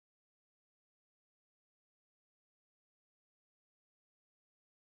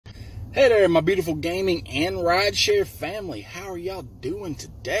Hey there, my beautiful gaming and rideshare family. How are y'all doing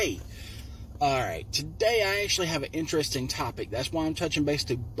today? Alright, today I actually have an interesting topic. That's why I'm touching base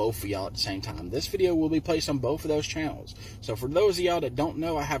to both of y'all at the same time. This video will be placed on both of those channels. So for those of y'all that don't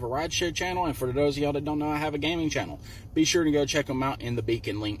know, I have a rideshare channel, and for those of y'all that don't know, I have a gaming channel. Be sure to go check them out in the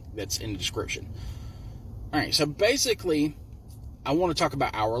beacon link that's in the description. Alright, so basically, I want to talk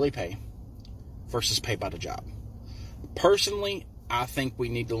about hourly pay versus pay by the job. Personally, I think we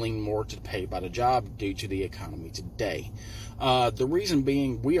need to lean more to pay by the job due to the economy today. The reason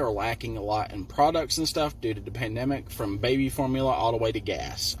being, we are lacking a lot in products and stuff due to the pandemic, from baby formula all the way to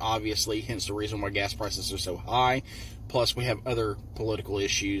gas. Obviously, hence the reason why gas prices are so high. Plus, we have other political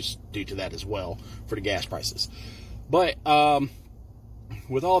issues due to that as well for the gas prices. But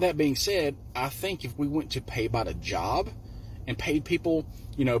with all that being said, I think if we went to pay by the job and paid people,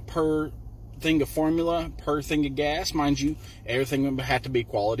 per thing of formula, per thing of gas, mind you, everything would have to be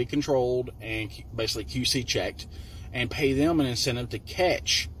quality controlled and basically QC checked, and pay them an incentive to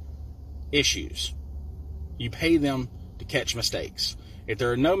catch issues. You pay them to catch mistakes. If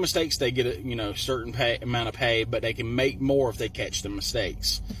there are no mistakes, they get a certain amount of pay, but they can make more if they catch the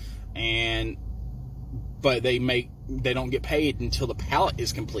mistakes. But they don't get paid until the pallet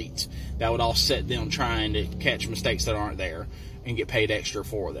is complete. That would offset them trying to catch mistakes that aren't there and get paid extra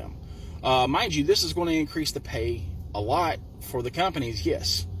for them. Mind you, this is going to increase the pay a lot for the companies,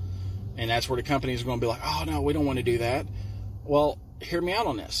 yes. And that's where the companies are going to be like, oh, no, we don't want to do that. Well, hear me out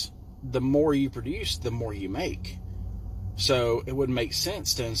on this. The more you produce, the more you make. So it would make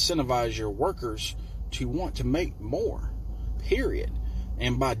sense to incentivize your workers to want to make more, period.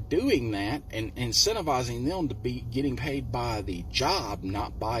 And by doing that and incentivizing them to be getting paid by the job,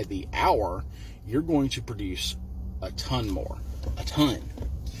 not by the hour, you're going to produce a ton more. A ton.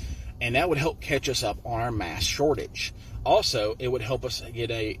 And that would help catch us up on our mass shortage. Also, it would help us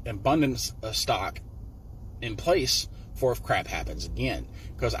get an abundance of stock in place for if crap happens again.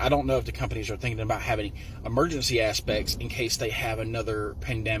 Because I don't know if the companies are thinking about having emergency aspects in case they have another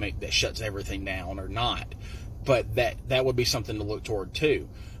pandemic that shuts everything down or not. But that would be something to look toward too.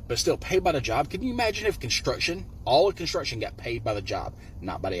 But still, pay by the job. Can you imagine if all of construction got paid by the job,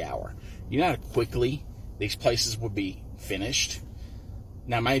 not by the hour? You know how quickly these places would be finished?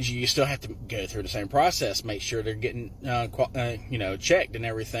 Now, mind you, you still have to go through the same process, make sure they're getting, checked and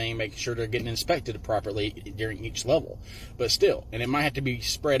everything, making sure they're getting inspected properly during each level. But still, and it might have to be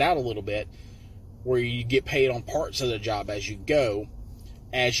spread out a little bit, where you get paid on parts of the job as you go,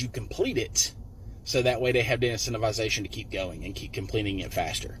 as you complete it, so that way they have the incentivization to keep going and keep completing it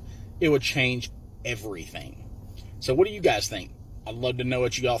faster. It would change everything. So what do you guys think? I'd love to know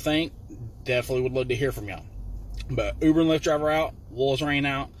what you all think. Definitely would love to hear from y'all. But Uber and Lyft driver out, Wolfz Reign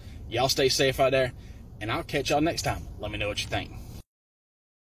out. Y'all stay safe out there, and I'll catch y'all next time. Let me know what you think.